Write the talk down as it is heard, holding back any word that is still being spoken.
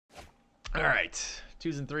All right,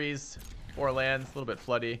 2s and 3s, 4 lands, a little bit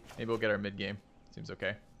floody. Maybe we'll get our mid game. Seems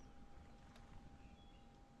okay.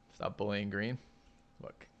 Stop bullying green.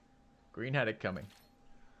 Look, green had it coming.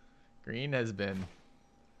 Green has been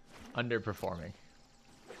underperforming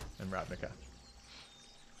in Ravnica.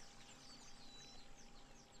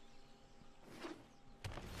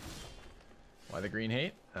 Why the green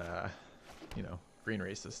hate? You know, green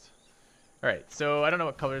racist. Alright, so I don't know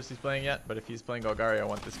what colors he's playing yet, but if he's playing Golgari, I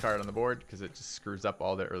want this card on the board because it just screws up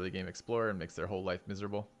all their early game Explorer and makes their whole life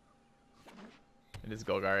miserable. It is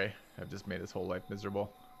Golgari. I've just made his whole life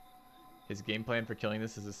miserable. His game plan for killing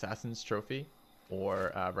this is Assassin's Trophy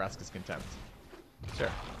or Vraska's Contempt. Sure,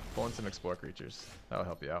 pull in some Explore creatures. That'll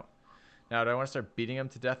help you out. Now, do I want to start beating him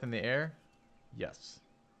to death in the air? Yes.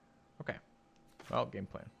 Okay. Well, game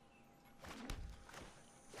plan.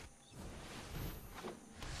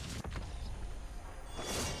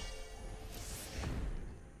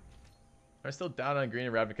 I'm still down on green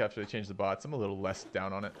and Ravnica after they changed the bots. I'm a little less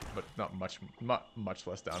down on it, but not much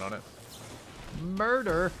less down on it.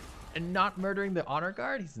 Murder and not murdering the honor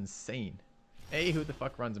guard? He's insane. A, who the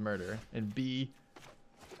fuck runs murder? And B,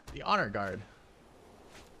 the honor guard.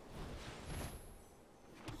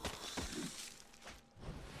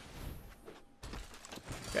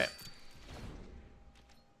 Okay.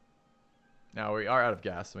 Now we are out of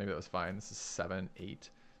gas, so maybe that was fine. This is 7, 8.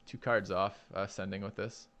 2 cards off sending with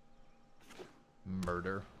this.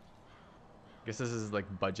 Murder. I guess this is like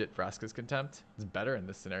budget Vraska's Contempt. It's better in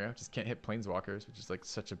this scenario. Just can't hit Planeswalkers, which is like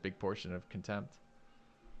such a big portion of Contempt.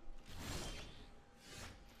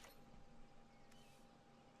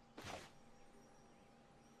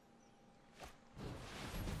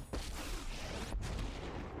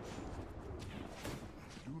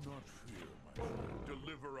 Do not fear, my friend.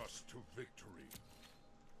 Deliver us to victory.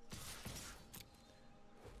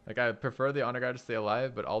 Like, I prefer the Honor Guard to stay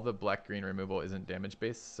alive, but all the black-green removal isn't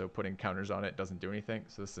damage-based, so putting counters on it doesn't do anything.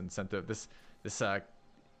 So this incentive, this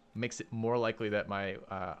makes it more likely that my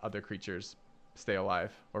other creatures stay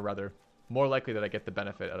alive, or rather, more likely that I get the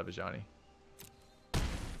benefit out of Ajani.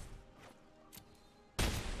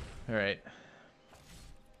 Alright.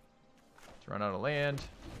 Let's run out of land.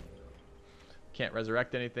 Can't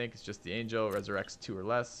resurrect anything, it's just the Angel resurrects 2 or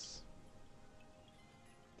less.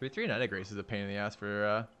 3/3 Night Grace is a pain in the ass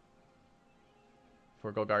for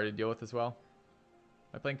Golgari to deal with as well.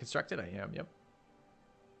 Am I playing Constructed? I am, yep.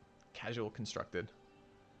 Casual Constructed.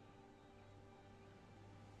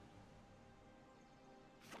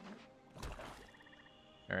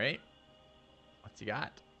 Alright. What's he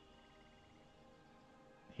got?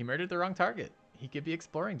 He murdered the wrong target. He could be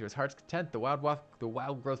exploring to his heart's content. The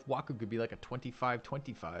wild growth Waku could be like a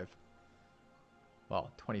 25-25. Well,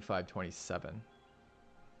 25-27.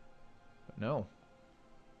 But no.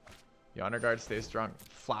 The Honor Guard stays strong.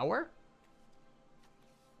 Flower?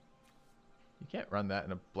 You can't run that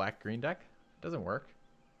in a black-green deck. It doesn't work.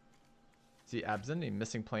 Is he absent? He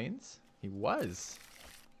missing planes? He was.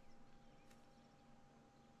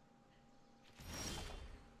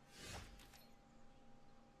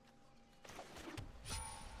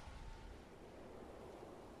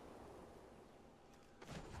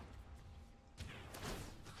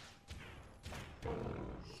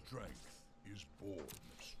 Strength is born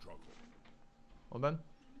of struggle. Well done.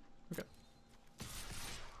 Okay.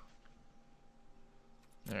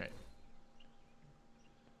 Alright.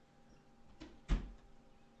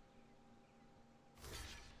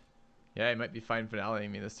 Yeah, he might be fine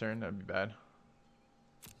finaling me this turn. That'd be bad.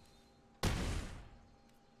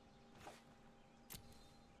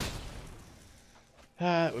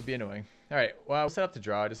 It would be annoying. Alright, well, we'll set up to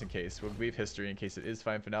draw just in case. We'll leave history in case it is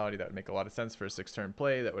fine finality. That would make a lot of sense for a 6-turn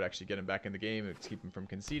play. That would actually get him back in the game. It would keep him from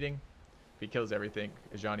conceding. If he kills everything,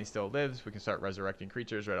 Ajani still lives. We can start resurrecting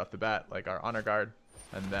creatures right off the bat, like our Honor Guard,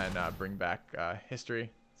 and then bring back history.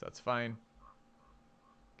 So that's fine.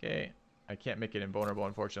 Okay, I can't make it invulnerable,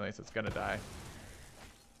 unfortunately, so it's gonna die.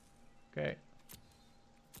 Okay.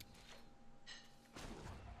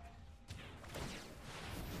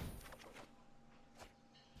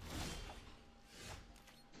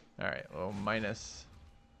 Alright, well, minus.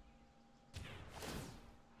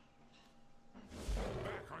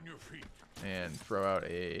 Back on your feet. And throw out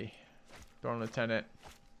a Thorn Lieutenant.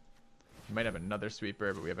 We might have another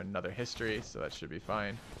sweeper, but we have another history, so that should be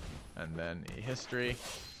fine. And then a history.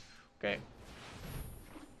 Okay.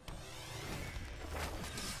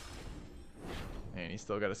 And he's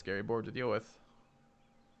still got a scary board to deal with.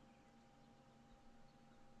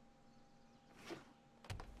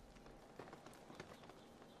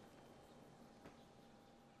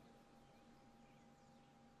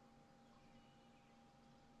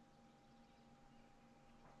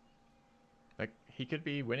 he could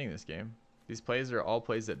be winning this game. These plays are all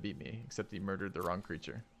plays that beat me, except he murdered the wrong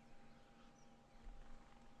creature.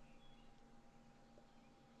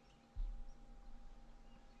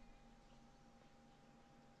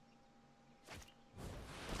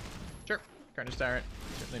 Sure, Carnage Tyrant,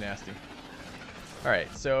 certainly nasty.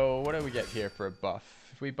 Alright, so what do we get here for a buff?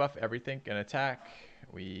 If we buff everything and attack,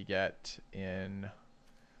 we get in...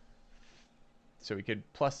 So we could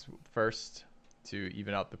plus first to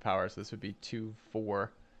even out the power. So this would be 2,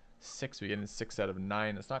 4, 6. We get in 6 out of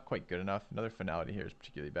 9. That's not quite good enough. Another finality here is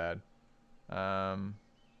particularly bad. That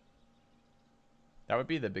would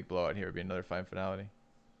be the big blowout here. Would be another fine finality.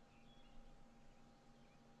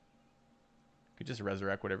 Could just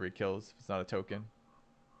resurrect whatever he kills if it's not a token.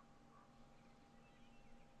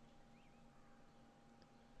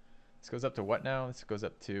 This goes up to what now? This goes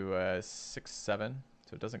up to 6, 7.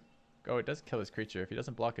 So it doesn't... Oh, it does kill his creature. If he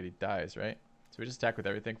doesn't block it, he dies, right? So we just attack with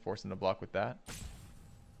everything, force him to block with that.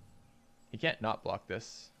 He can't not block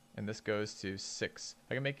this. And this goes to 6.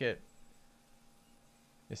 I can make it...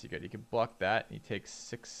 Yes, you could. You can block that. He takes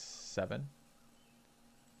 6, 7.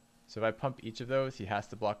 So if I pump each of those, he has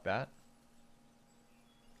to block that.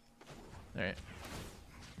 Alright.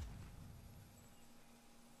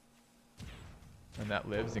 And that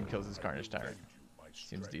lives and kills his Carnage Tyrant.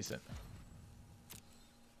 Seems decent.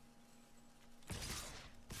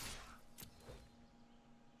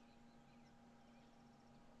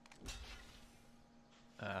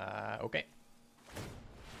 Okay.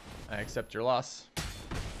 I accept your loss.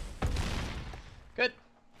 Good.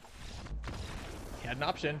 He had an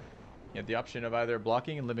option. He had the option of either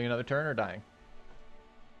blocking and living another turn or dying.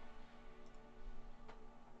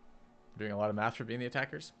 Doing a lot of math for being the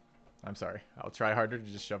attackers. I'm sorry. I'll try harder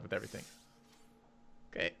to just shove with everything.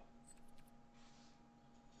 Okay.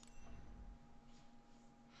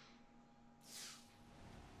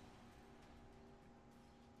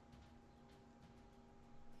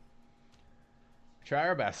 Try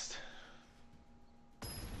our best.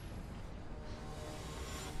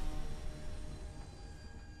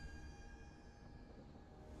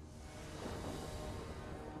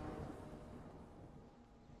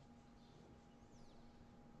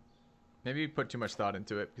 Maybe we put too much thought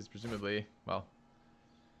into it because presumably, well.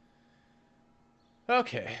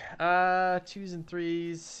 Okay, 2s and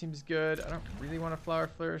 3s seems good. I don't really want a Flower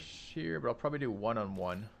Flourish here, but I'll probably do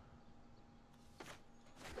 1-on-1.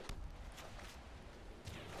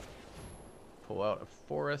 Pull out a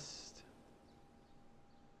Forest.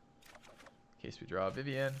 In case we draw a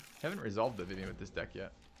Vivian. Haven't resolved the Vivian with this deck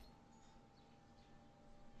yet.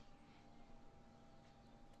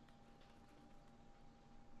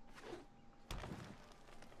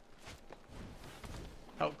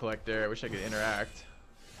 Help Collector. I wish I could interact.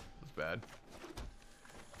 It was bad.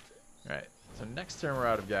 Alright, so next turn we're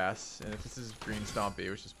out of gas. And if this is green Stompy,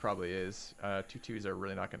 which this probably is, 2/2s are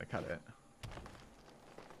really not going to cut it.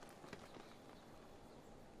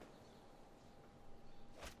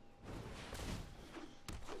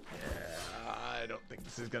 Yeah, I don't think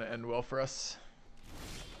this is going to end well for us.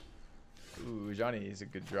 Ooh, Johnny is a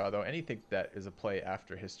good draw though. Anything that is a play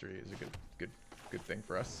after history is a good thing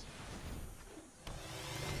for us.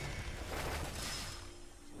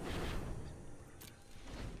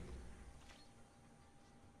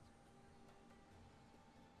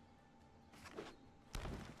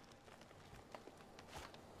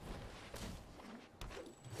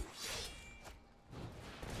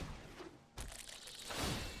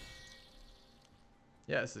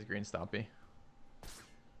 Yeah, this is green Stompy.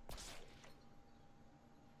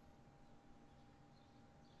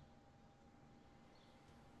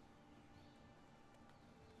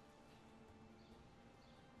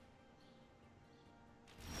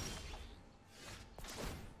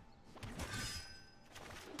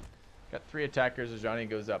 Got 3 attackers as Johnny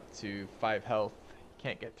goes up to 5 health.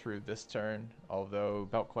 Can't get through this turn, although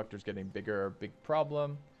Belt Collector's getting bigger, a big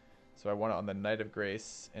problem. So I want it on the Knight of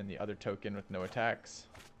Grace and the other token with no attacks.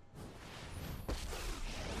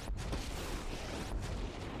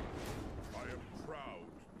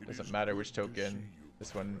 Doesn't matter which token.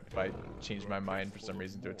 This one, if I change my mind for some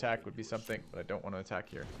reason to attack, would be something, but I don't want to attack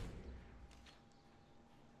here.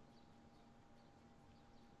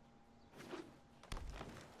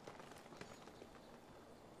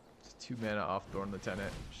 Just 2 mana off Thorn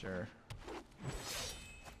Lieutenant, sure.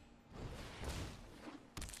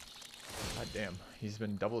 God damn, he's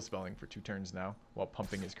been double spelling for 2 turns now while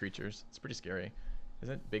pumping his creatures. It's pretty scary.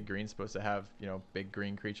 Isn't big green supposed to have, you know, big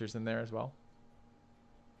green creatures in there as well?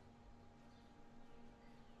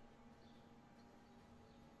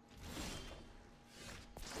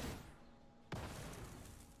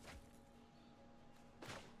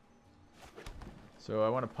 So I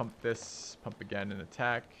want to pump this, pump again and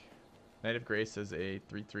attack. Knight of Grace as a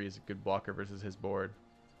 3/3 is a good blocker versus his board.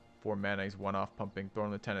 4 mana, he's 1 off pumping.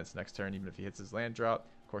 Thorn Lieutenant's next turn, even if he hits his land drop.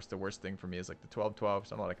 Of course, the worst thing for me is like the 12/12.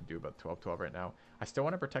 So I don't know what I can do about the 12/12 right now. I still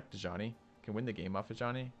want to protect Ajani. Can win the game off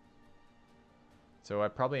Ajani. So I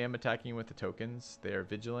probably am attacking with the tokens. They are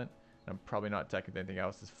vigilant. And I'm probably not attacking with anything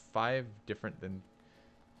else. Is 5 different than...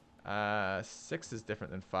 6 is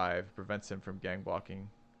different than 5. Prevents him from gang blocking.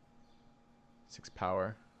 6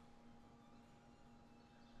 power.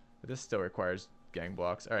 But this still requires gang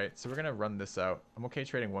blocks. Alright, so we're going to run this out. I'm okay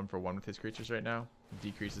trading 1 for 1 with his creatures right now. It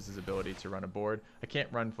decreases his ability to run a board. I can't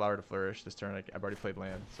run Flower to Flourish this turn. I've already played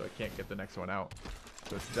land, so I can't get the next one out.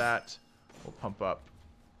 So it's that. We'll pump up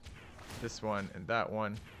this one and that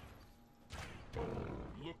one.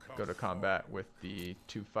 Go to combat with the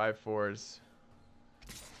 2 5/4s.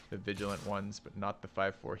 The vigilant ones, but not the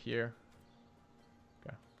 5/4 here.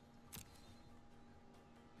 Okay.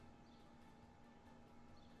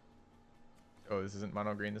 Oh, this isn't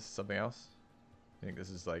mono green. This is something else. I think this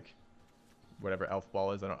is like whatever elf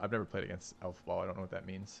ball is. I've never played against elf ball. I don't know what that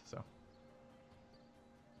means. So.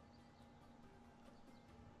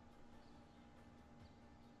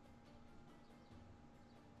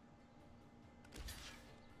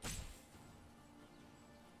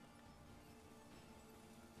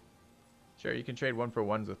 Sure, you can trade 1 for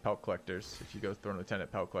 1s with Pelt Collectors if you go Thorn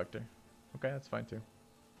Lieutenant Pelt Collector. Okay, that's fine too.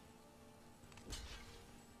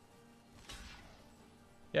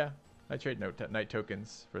 Yeah, I trade Night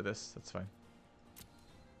tokens for this. That's fine.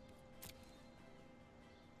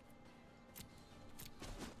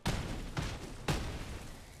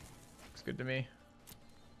 Looks good to me.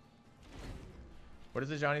 What does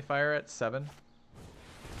Ajani fire at? 7?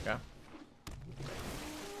 Okay.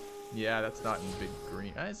 Yeah, that's not in big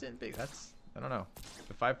green. Is it in big? That's... I don't know.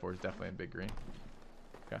 The 5/4 is definitely in big green.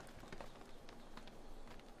 Okay.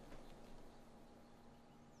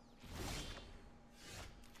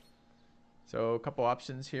 So a couple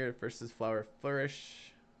options here. First is Flower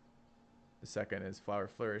Flourish. The second is Flower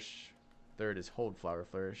Flourish. Third is Hold Flower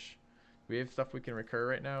Flourish. Do we have stuff we can recur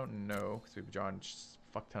right now? No, because we've drawn just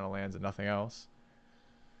a fuck ton of lands and nothing else.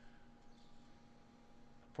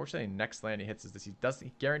 Fortunately, next land he hits is this.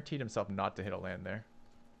 He guaranteed himself not to hit a land there.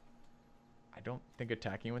 I don't think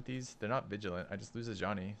attacking with these, they're not vigilant. I just lose a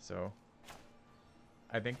Ajani, so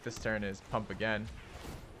I think this turn is pump again.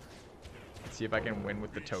 See if I can win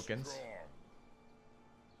with the tokens.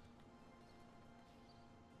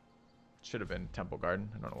 Should have been Temple Garden.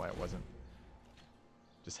 I don't know why it wasn't.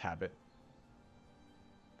 Just habit.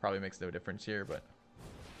 Probably makes no difference here, but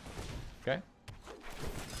okay.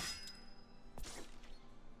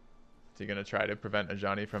 Is he gonna try to prevent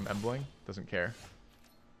Ajani from embling? Doesn't care.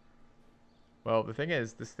 Well, the thing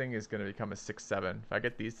is, this thing is gonna become a 6/7. If I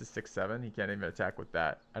get these to 6/7, he can't even attack with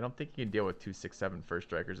that. I don't think he can deal with 2 6/7 first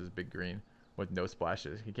strikers as big green with no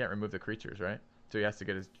splashes. He can't remove the creatures, right? So he has to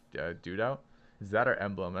get his dude out. Is that our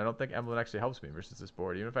emblem? I don't think emblem actually helps me versus this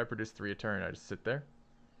board. Even if I produce 3 a turn, I just sit there.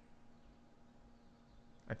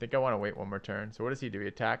 I think I want to wait 1 more turn. So what does he do? He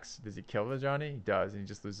attacks. Does he kill Ajani? He does, and he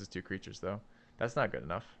just loses 2 creatures though. That's not good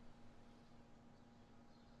enough.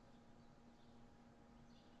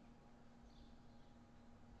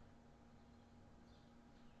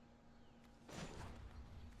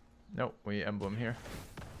 Nope, we emblem here.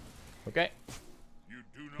 Okay.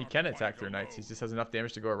 He can attack through knights. He just has enough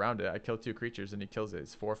damage to go around it. I kill 2 creatures and he kills it.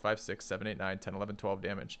 It's 4, 5, 6, 7, 8, 9, 10, 11, 12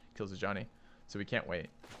 damage. Kills Ajani. So we can't wait.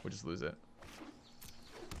 We'll just lose it.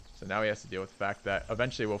 So now he has to deal with the fact that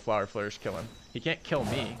eventually we'll Flower Flourish kill him. He can't kill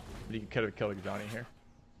me, but he could have killed Ajani here.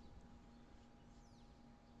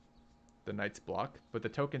 The knights block, but the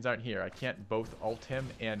tokens aren't here. I can't both ult him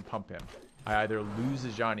and pump him. I either lose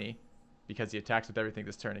Ajani because he attacks with everything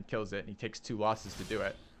this turn and kills it, and he takes 2 losses to do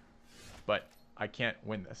it. But I can't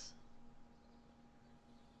win this.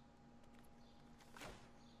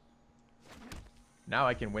 Now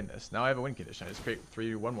I can win this. Now I have a win condition. I just create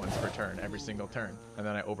 3 1/1s per turn every single turn, and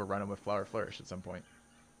then I overrun him with Flower Flourish at some point.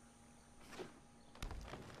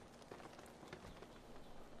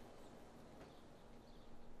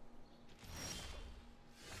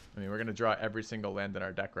 I mean, we're going to draw every single land in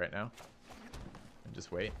our deck right now. And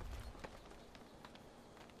just wait.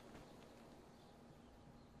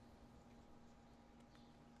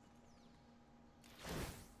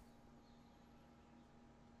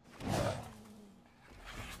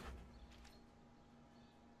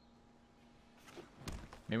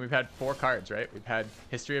 I mean, we've had 4 cards, right? We've had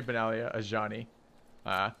History of Benalia, Ajani,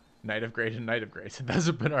 Knight of Grace, and Knight of Grace. Those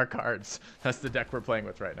have been our cards. That's the deck we're playing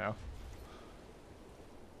with right now.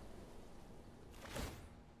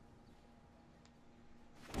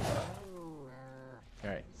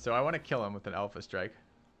 Alright, so I want to kill him with an Alpha Strike.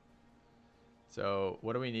 So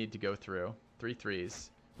what do we need to go through? 3 threes.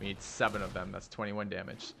 We need 7 of them. That's 21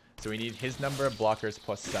 damage. So we need his number of blockers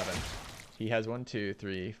plus 7. He has 1, 2,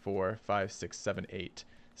 3, 4, 5, 6, 7, 8.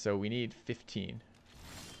 So we need 15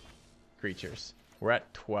 creatures. We're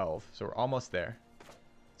at 12, so we're almost there.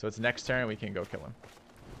 So it's next turn, we can go kill him.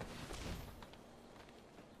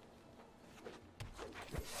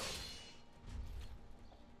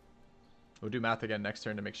 We'll do math again next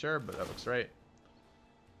turn to make sure, but that looks right.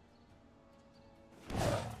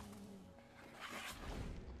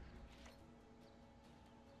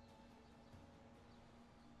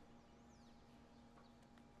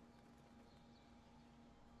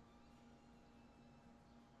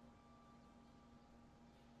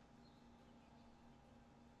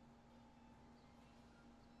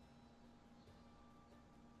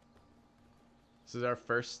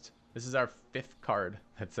 This is our 5th card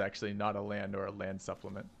that's actually not a land or a land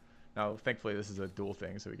supplement. Now, thankfully, this is a dual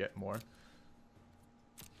thing, so we get more.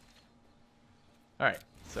 Alright,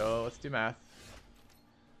 so let's do math.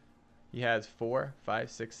 He has 4,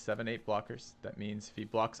 5, 6, 7, 8 blockers. That means if he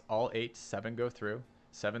blocks all 8, 7 go through.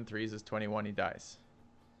 7 threes is 21, he dies.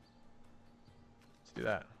 Let's do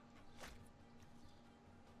that.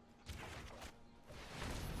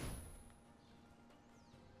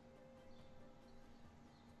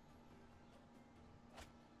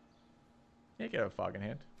 Yeah, get a fog in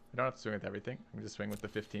hand. I don't have to swing with everything. I can just swing with the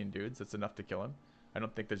 15 dudes. That's enough to kill him. I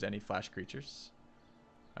don't think there's any flash creatures.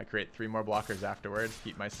 I create 3 more blockers afterwards.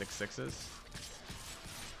 Keep my 6/6s.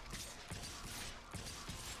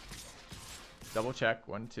 Double check.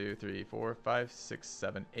 1, 2, 3, 4, 5, 6,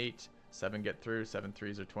 7, 8. 7 get through. 7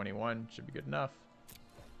 threes are 21. Should be good enough.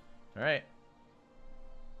 Alright.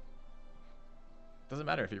 Doesn't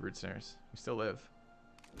matter if he root snares. We still live.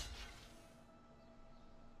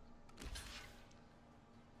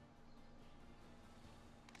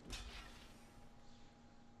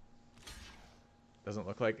 Doesn't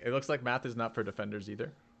look like it. Looks like math is not for defenders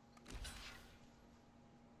either.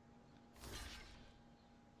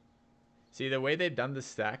 See, the way they've done the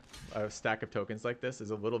stack of tokens like this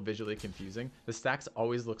is a little visually confusing. The stacks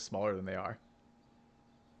always look smaller than they are.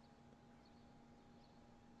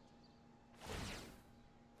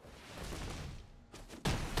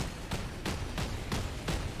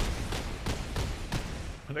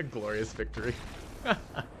 What a glorious victory.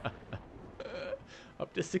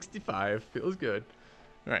 Up to 65. Feels good.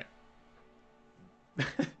 Alright.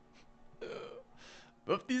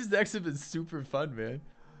 Both these decks have been super fun, man.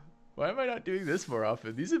 Why am I not doing this more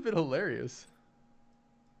often? These have been hilarious.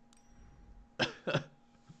 Oh,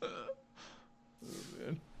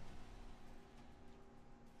 man.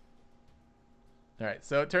 Alright,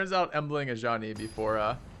 so it turns out embling a Johnny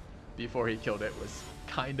before he killed it was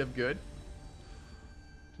kind of good.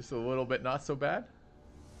 Just a little bit not so bad.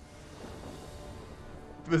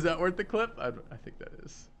 Was that worth the clip? I think that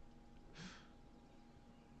is.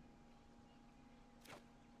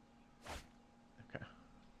 Okay.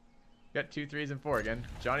 Got 2 3s and 4 again.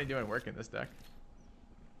 Johnny doing work in this deck.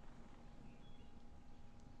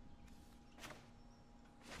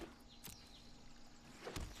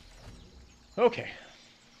 Okay.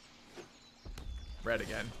 Red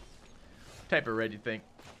again. What type of red you think?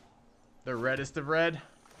 The reddest of red?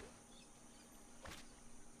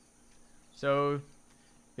 So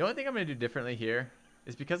the only thing I'm going to do differently here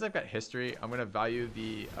is because I've got history, I'm going to value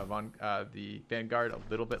the Vanguard a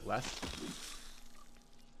little bit less.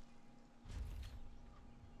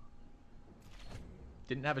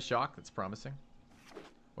 Didn't have a shock, that's promising.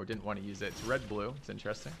 Or didn't want to use it. It's red-blue, it's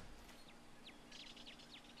interesting.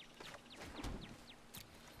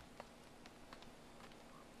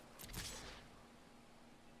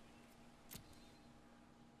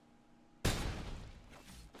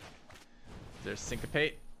 There's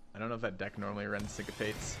Syncopate. I don't know if that deck normally runs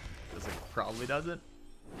Syncopates. Feels like it probably doesn't.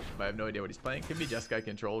 But I have no idea what he's playing. Could be Jeskai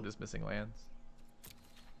Control, just missing lands.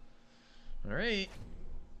 Alright.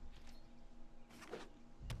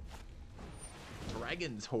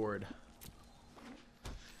 Dragon's Horde.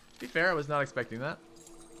 To be fair, I was not expecting that.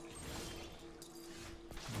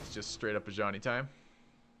 It's just straight up a Johnny time.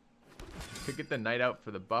 Could get the Knight out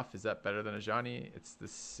for the buff. Is that better than a Johnny? It's the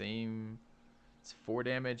same. It's 4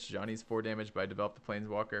 damage. Johnny's 4 damage, but I developed the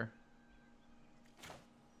Planeswalker.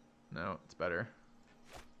 No, it's better.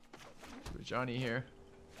 Do a Johnny here.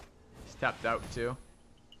 He's tapped out too.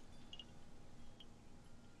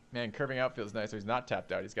 Man, curving out feels nice. So he's not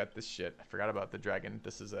tapped out. He's got this shit. I forgot about the dragon.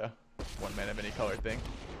 This is a 1 mana of any color thing.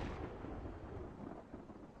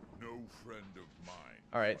 No friend of mine.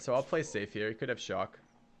 Alright, so I'll play safe here. He could have shock.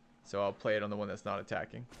 So I'll play it on the one that's not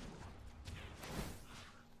attacking.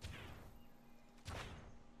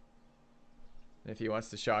 And if he wants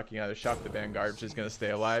to shock, he can either shock the Vanguard, which is going to stay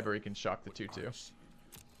alive, or he can shock the 2/2.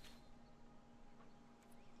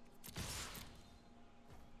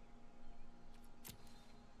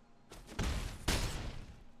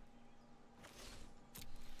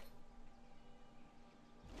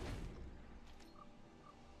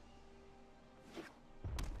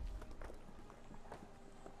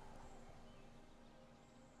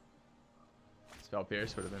 Spell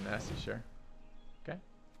Pierce would have been nasty, sure. Okay.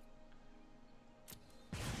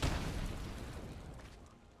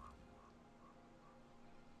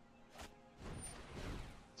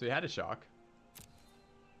 So he had a shock.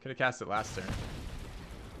 Could have cast it last turn.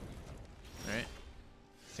 Alright.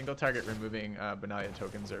 Single target removing Benalia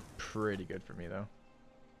tokens are pretty good for me, though.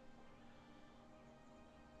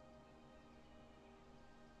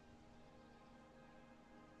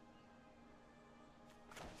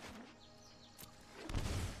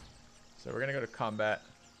 So we're going to go to combat,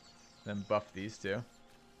 then buff these two.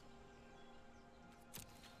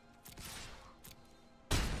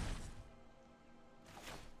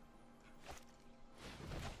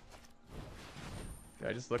 Okay,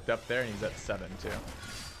 I just looked up there and he's at 7 too.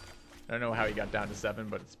 I don't know how he got down to 7,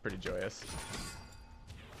 but it's pretty joyous.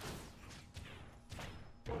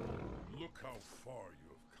 Look how far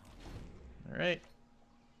you have come. All right.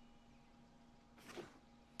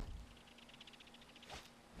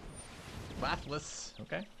 Laughless.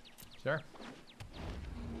 Okay. Sure.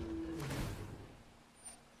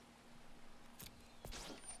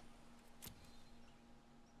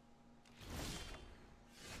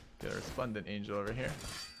 Get a Resplendent Angel over here.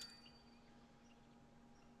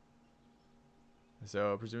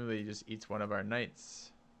 So presumably he just eats one of our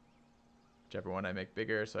knights. Whichever one I make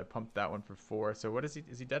bigger. So I pumped that one for 4. So what is he?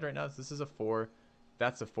 Is he dead right now? This is a 4.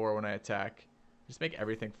 That's a 4 when I attack. Just make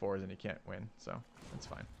everything 4s and he can't win. So that's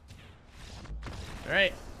fine. All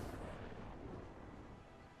right.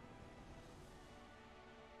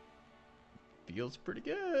 Feels pretty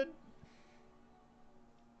good.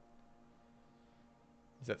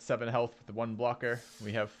 He's at 7 health with the 1 blocker.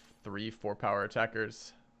 We have 3 4-power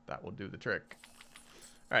attackers. That will do the trick.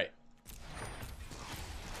 All right.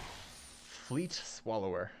 Fleet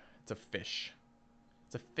Swallower. It's a fish.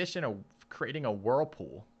 It's a fish creating a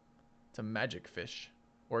whirlpool. It's a magic fish.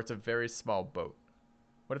 Or it's a very small boat.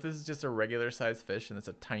 What if this is just a regular sized fish and it's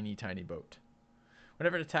a tiny, tiny boat?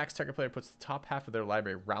 Whenever it attacks, target player puts the top half of their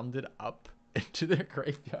library rounded up into their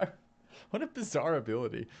graveyard. What a bizarre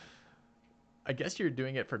ability. I guess you're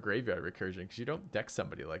doing it for graveyard recursion because you don't deck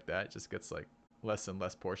somebody like that. It just gets like less and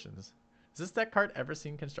less portions. Has this deck card ever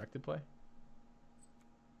seen constructed play?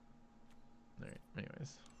 Alright,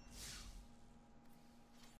 anyways.